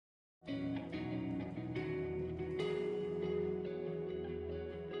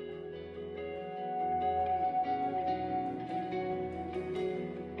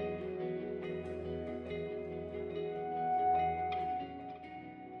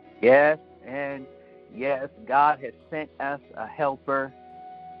Yes, and yes, God has sent us a helper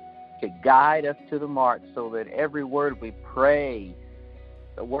to guide us to the mark so that every word we pray,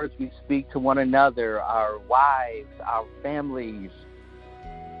 the words we speak to one another, our wives, our families,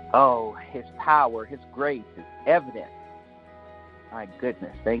 His power, His grace is evident. My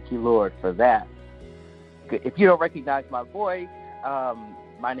goodness, thank you, Lord, for that. If you don't recognize my voice,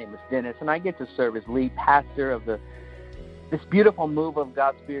 my name is Dennis, and I get to serve as lead pastor of this beautiful move of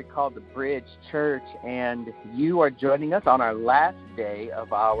God's Spirit called the Bridge Church, and you are joining us on our last day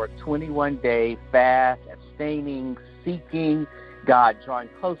of our 21-day fast, abstaining, seeking God, drawing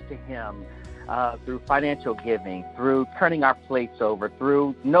close to Him through financial giving, through turning our plates over,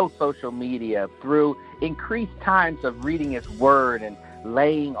 through no social media, through increased times of reading His Word and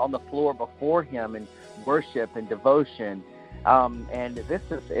laying on the floor before Him in worship and devotion. And this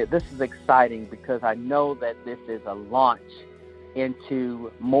is exciting because I know that this is a launch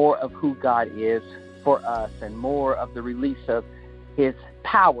into more of who God is for us and more of the release of His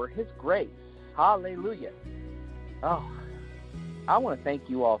power, His grace. Hallelujah. I want to thank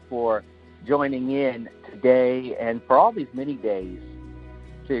you all for joining in today and for all these many days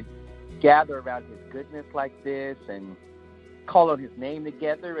to gather around His goodness like this and call on His name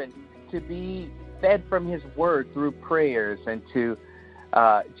together and to be fed from His Word through prayers and to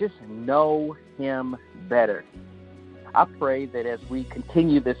just know Him better. I pray that as we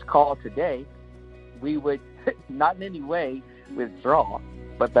continue this call today, we would not in any way withdraw,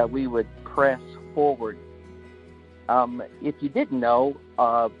 but that we would press forward. If you didn't know,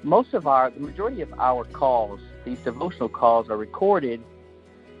 the majority of our calls, these devotional calls, are recorded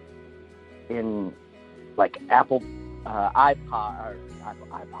in like Apple iPod,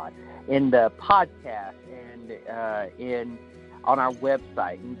 in the podcast and on our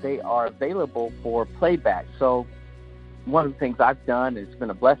website, and they are available for playback. So one of the things I've done, and it's been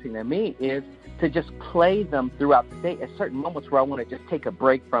a blessing to me, is to just play them throughout the day at certain moments where I want to just take a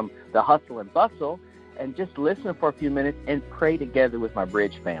break from the hustle and bustle and just listen for a few minutes and pray together with my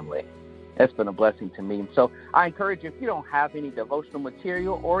Bridge family. That's been a blessing to me. And so I encourage you, if you don't have any devotional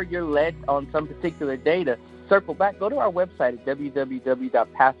material or you're led on some particular day to circle back, go to our website at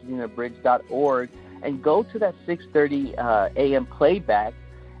www.pasadenabridge.org and go to that 6:30 a.m. playback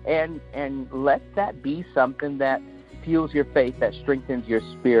and let that be something that fuels your faith, that strengthens your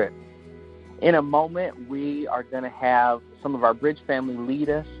spirit. In a moment, we are going to have some of our Bridge family lead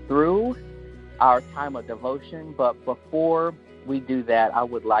us through our time of devotion. But before we do that, I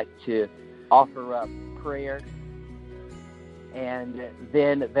would like to offer up prayer, and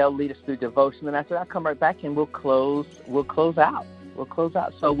then they'll lead us through devotion. And after that, I'll come right back and we'll close out.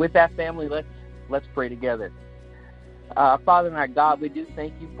 So with that, family, let's pray together. Father and our God, we do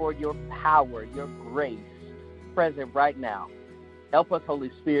thank you for your power, your grace, present right now. Help us, Holy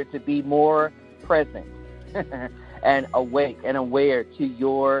Spirit, to be more present and awake and aware to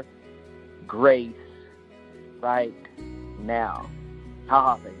your grace right now.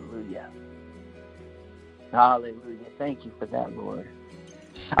 Hallelujah. Hallelujah. Thank you for that, Lord.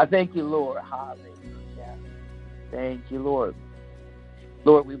 I thank you, Lord. Hallelujah. Thank you, Lord.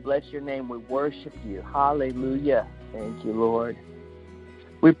 Lord, we bless your name. We worship you. Hallelujah. Thank you, Lord.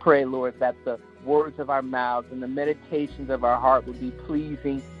 We pray, Lord, that the words of our mouths and the meditations of our heart would be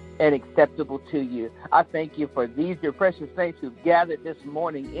pleasing and acceptable to you. I thank you for these, your precious saints who've gathered this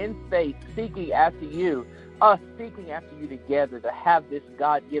morning in faith, seeking after you, us seeking after you together to have this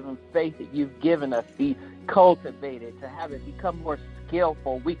God-given faith that you've given us be cultivated, to have it become more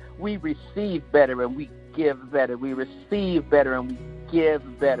skillful. We receive better and we give better. We receive better and we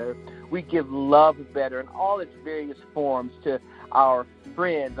give better. We give love better in all its various forms to our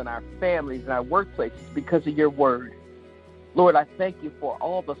friends and our families and our workplaces because of your word. Lord, I thank you for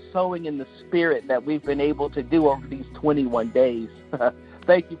all the sowing in the Spirit that we've been able to do over these 21 days.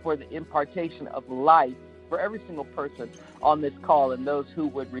 Thank you for the impartation of life for every single person on this call and those who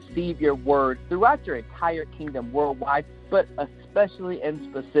would receive your word throughout your entire kingdom worldwide, but especially and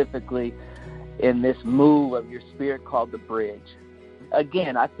specifically in this move of your Spirit called the Bridge.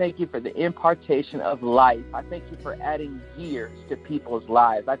 Again, I thank you for the impartation of life. I thank you for adding years to people's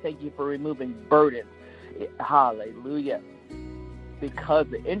lives. I thank you for removing burdens. Hallelujah. Because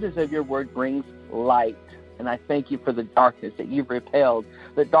the entrance of your word brings light. And I thank you for the darkness that you've repelled,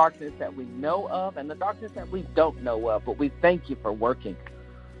 the darkness that we know of and the darkness that we don't know of. But we thank you for working.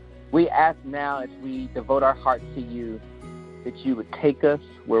 We ask now as we devote our hearts to you that you would take us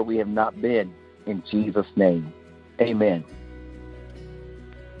where we have not been. In Jesus' name, amen.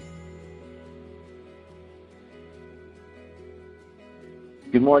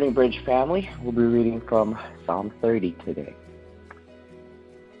 Good morning, Bridge family. We'll be reading from Psalm 30 today.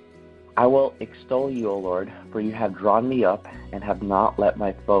 I will extol you, O Lord, for you have drawn me up and have not let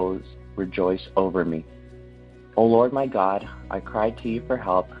my foes rejoice over me. O Lord my God, I cried to you for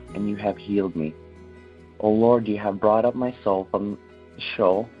help, and you have healed me. O Lord, you have brought up my soul from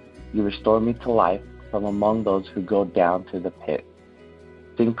Sheol. You restore me to life from among those who go down to the pit.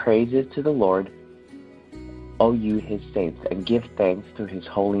 Sing praises to the Lord, O you his saints, and give thanks to his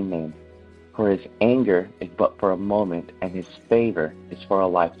holy name. For his anger is but for a moment, and his favor is for a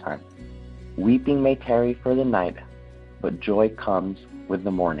lifetime. Weeping may tarry for the night, but joy comes with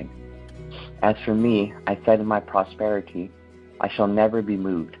the morning. As for me, I said in my prosperity, I shall never be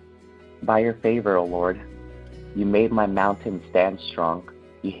moved. By your favor, O Lord, you made my mountain stand strong.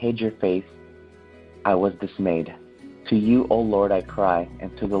 You hid your face. I was dismayed. To you, O Lord, I cry,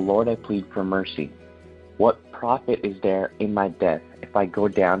 and to the Lord I plead for mercy. What profit is there in my death if I go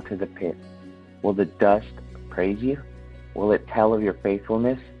down to the pit? Will the dust praise you? Will it tell of your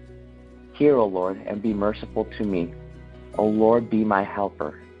faithfulness? Hear, O Lord, and be merciful to me. O Lord, be my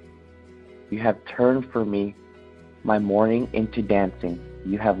helper. You have turned for me my mourning into dancing.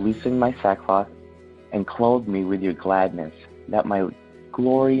 You have loosened my sackcloth and clothed me with your gladness, that my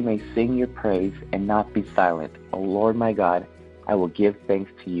glory may sing your praise and not be silent. O Lord my God, I will give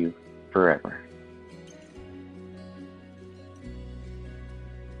thanks to you forever.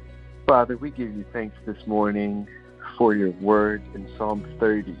 Father, we give you thanks this morning for your word in Psalm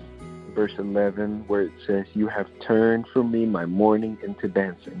 30, verse 11, where it says, you have turned for me my mourning into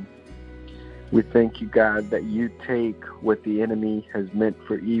dancing. We thank you, God, that you take what the enemy has meant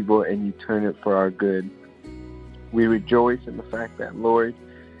for evil and you turn it for our good. We rejoice in the fact that, Lord,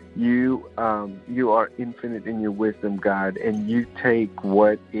 you are infinite in your wisdom, God, and you take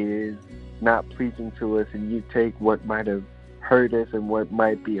what is not pleasing to us, and you take what might have hurt us and what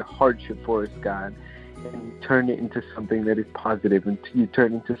might be a hardship for us, God, and you turn it into something that is positive, and you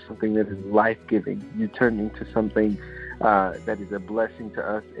turn it into something that is life-giving. You turn it into something that is a blessing to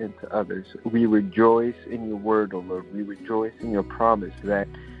us and to others. We rejoice in your word, O Lord. We rejoice in your promise that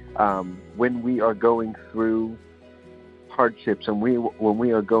when we are going through hardships and when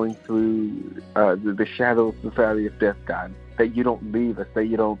we are going through the shadow of the valley of death, God, that you don't leave us, that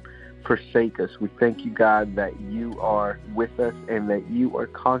you don't forsake us. We thank you, God, that you are with us and that you are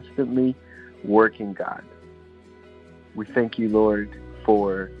constantly working, God. We thank you, Lord,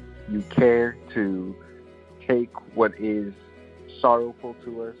 for you care to take what is sorrowful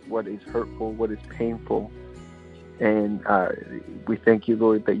to us, what is hurtful, what is painful, and we thank you,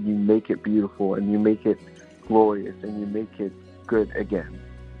 Lord, that you make it beautiful and you make it glorious and you make it good again.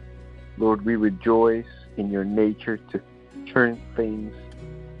 Lord, we rejoice in your nature to turn things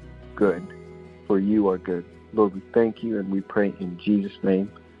good, for you are good. Lord, we thank you and we pray in Jesus'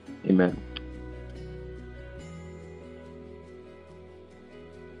 name. Amen.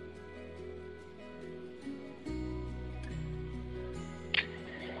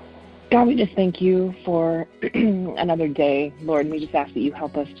 God, we just thank you for another day, Lord, and we just ask that you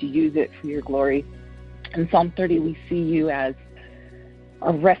help us to use it for your glory. In Psalm 30, we see you as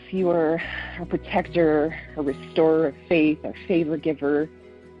our rescuer, our protector, our restorer of faith, our favor giver.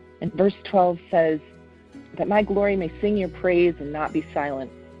 And verse 12 says, that my glory may sing your praise and not be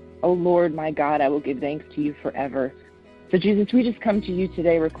silent. O Lord, my God, I will give thanks to you forever. So Jesus, we just come to you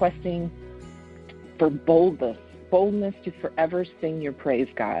today requesting for boldness to forever sing your praise,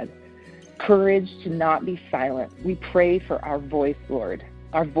 God. Courage to not be silent. We pray for our voice, Lord.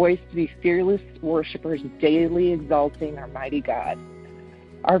 Our voice to be fearless worshipers, daily exalting our mighty God.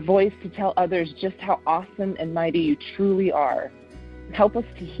 Our voice to tell others just how awesome and mighty you truly are. Help us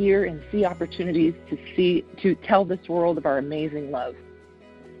to hear and see opportunities to tell this world of our amazing love.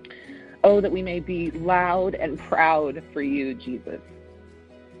 Oh, that we may be loud and proud for you, Jesus.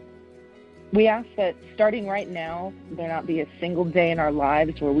 We ask that starting right now, there not be a single day in our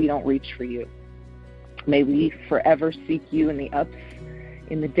lives where we don't reach for you. May we forever seek you in the ups,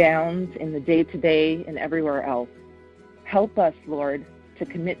 in the downs, in the day-to-day, and everywhere else. Help us, Lord, to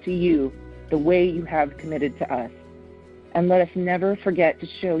commit to you the way you have committed to us. And let us never forget to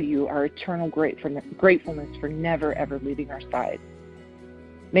show you our eternal gratefulness for never, ever leaving our side.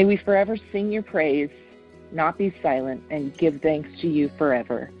 May we forever sing your praise, not be silent, and give thanks to you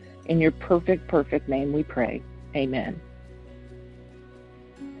forever. In your perfect, perfect name we pray. Amen.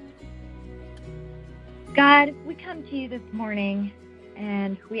 God, we come to you this morning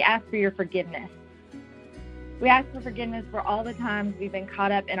and we ask for your forgiveness. We ask for forgiveness for all the times we've been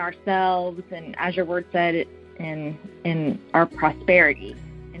caught up in ourselves and, as your word said, in our prosperity.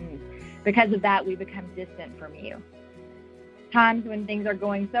 And because of that, we become distant from you. Times when things are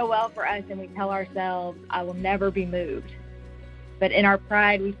going so well for us and we tell ourselves, I will never be moved. but in our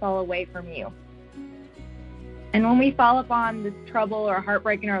pride we fall away from you. And when we fall upon this trouble or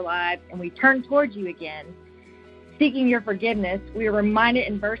heartbreak in our lives and we turn towards you again, seeking your forgiveness, we are reminded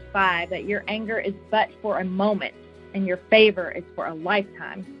in verse 5 that your anger is but for a moment and your favor is for a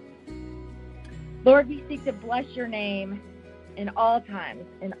lifetime. Lord, we seek to bless your name in all times,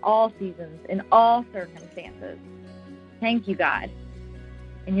 in all seasons, in all circumstances. Thank you, God.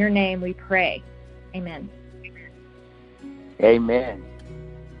 In your name we pray. Amen. Amen.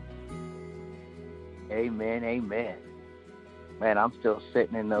 Amen, amen. Man, I'm still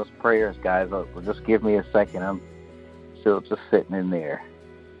sitting in those prayers, guys. Well, just give me a second. I'm still just sitting in there.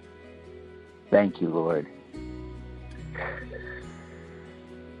 Thank you, Lord.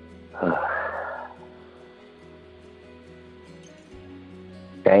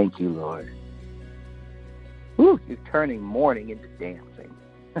 Thank you, Lord. Woo, you're turning mourning into dancing.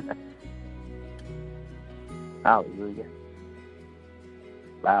 Hallelujah.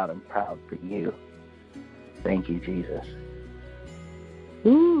 Loud and proud for you. Thank you, Jesus.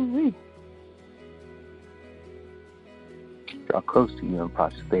 Woo-wee. Draw close to you in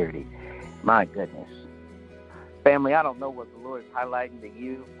prosperity. My goodness. Family, I don't know what the Lord is highlighting to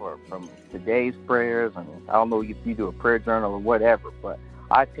you from today's prayers, and I don't know if you do a prayer journal or whatever, but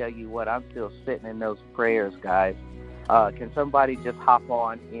I tell you what, I'm still sitting in those prayers, guys. Can somebody just hop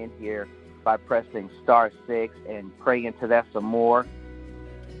on in here by pressing *6 and pray into that some more?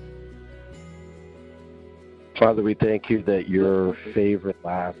 Father, we thank you that your favor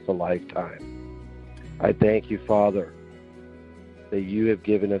lasts a lifetime. I thank you, Father, that you have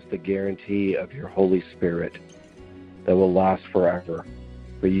given us the guarantee of your Holy Spirit that will last forever.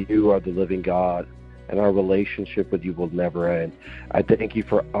 For you are the living God, and our relationship with you will never end. I thank you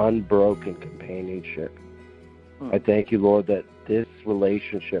for unbroken companionship. I thank you, Lord, that this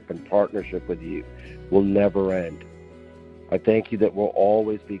relationship and partnership with you will never end. I thank you that we'll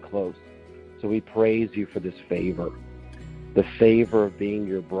always be close. So we praise you for this favor, the favor of being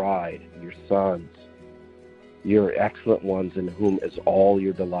your bride, your sons, your excellent ones in whom is all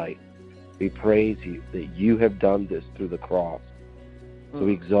your delight. We praise you that you have done this through the cross. So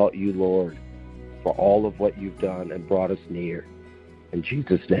we exalt you, Lord, for all of what you've done and brought us near. In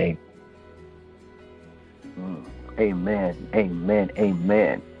Jesus' name. Amen, amen,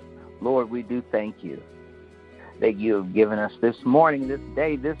 amen. Lord, we do thank you that you have given us this morning, this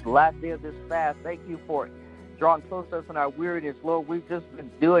day, this last day of this fast. Thank you for drawing close to us in our weariness. Lord, we've just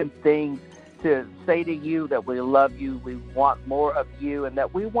been doing things to say to you that we love you, we want more of you, and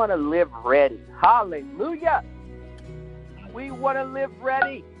that we want to live ready. Hallelujah! We want to live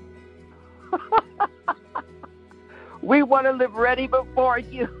ready. We want to live ready before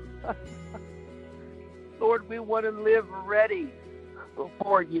you. Lord, we want to live ready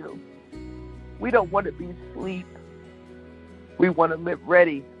before you. We don't want to be asleep. We want to live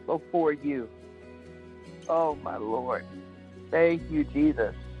ready before you. Oh, my Lord. Thank you,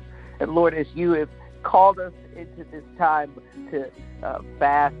 Jesus. And Lord, as you have called us into this time to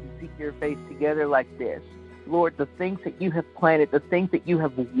fast and seek your face together like this, Lord, the things that you have planted, the things that you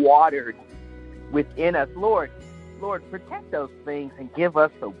have watered within us, Lord, protect those things and give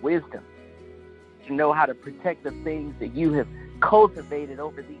us the wisdom to know how to protect the things that you have cultivated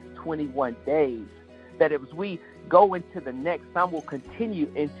over these 21 days, that as we go into the next, some will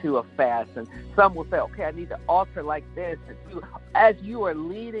continue into a fast, and some will say, okay, I need to alter like this. And as you are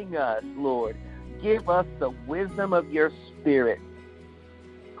leading us, Lord, give us the wisdom of your Spirit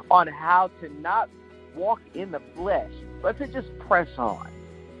on how to not walk in the flesh, but to just press on,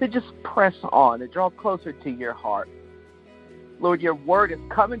 to draw closer to your heart. Lord, your word is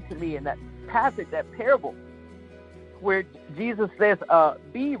coming to me in that passage, that parable, where Jesus says,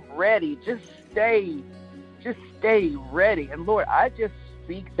 be ready, just stay ready. And Lord, I just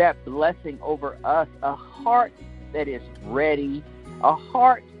speak that blessing over us, a heart that is ready, a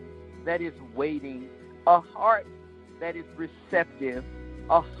heart that is waiting, a heart that is receptive,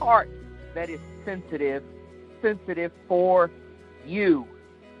 a heart that is sensitive for you,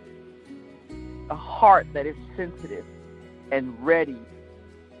 a heart that is sensitive and ready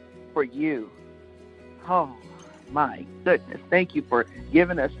for you. Oh, my goodness. Thank you for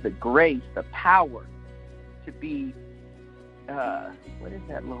giving us the grace, the power to be, what is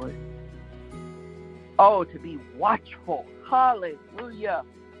that, Lord? Oh, to be watchful. Hallelujah.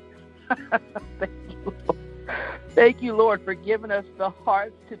 Thank you, Lord. Thank you, Lord, for giving us the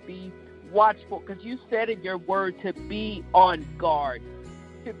heart to be watchful, because you said in your word to be on guard,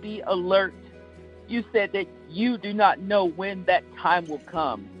 to be alert. You said that you do not know when that time will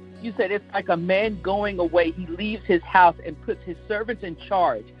come. You said it's like a man going away. He leaves his house and puts his servants in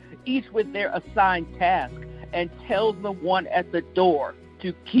charge, each with their assigned task. and tells the one at the door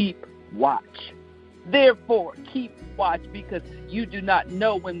to keep watch. Therefore, keep watch, because you do not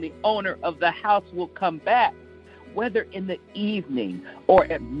know when the owner of the house will come back, whether in the evening or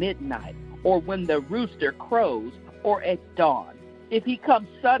at midnight, or when the rooster crows, or at dawn. If he comes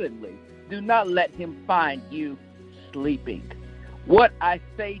suddenly, do not let him find you sleeping. What I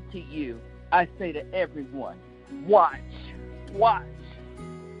say to you, I say to everyone, watch, watch,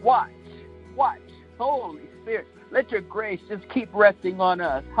 watch, watch. Holy Spirit, let your grace just keep resting on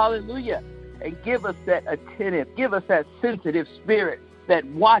us. Hallelujah. And give us that attentive, give us that sensitive spirit that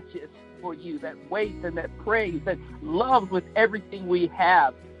watches for you, that waits and that prays, that loves with everything we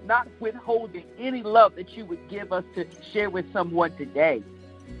have, not withholding any love that you would give us to share with someone today.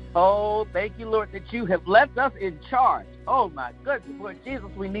 Oh, thank you, Lord, that you have left us in charge. Oh, my goodness, Lord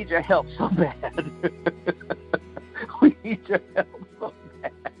Jesus, we need your help so bad. We need your help so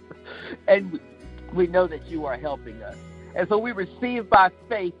bad. And we know that you are helping us. And so we receive by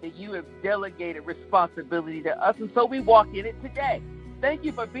faith that you have delegated responsibility to us, and so we walk in it today. Thank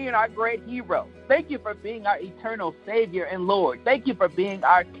you for being our great hero. Thank you for being our eternal Savior and Lord. Thank you for being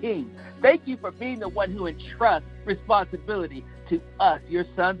our King. Thank you for being the one who entrusts responsibility to us, your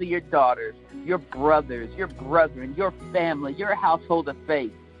sons and your daughters, your brothers, your brethren, your family, your household of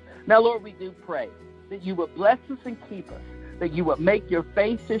faith. Now, Lord, we do pray that you would bless us and keep us, that you would make your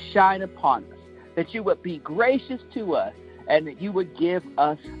face to shine upon us, that you would be gracious to us, and that you would give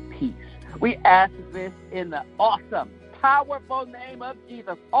us peace. We ask this in the awesome, powerful name of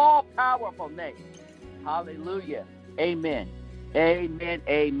Jesus, all-powerful name. Hallelujah. Amen. Amen,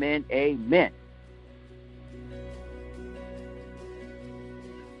 amen, amen.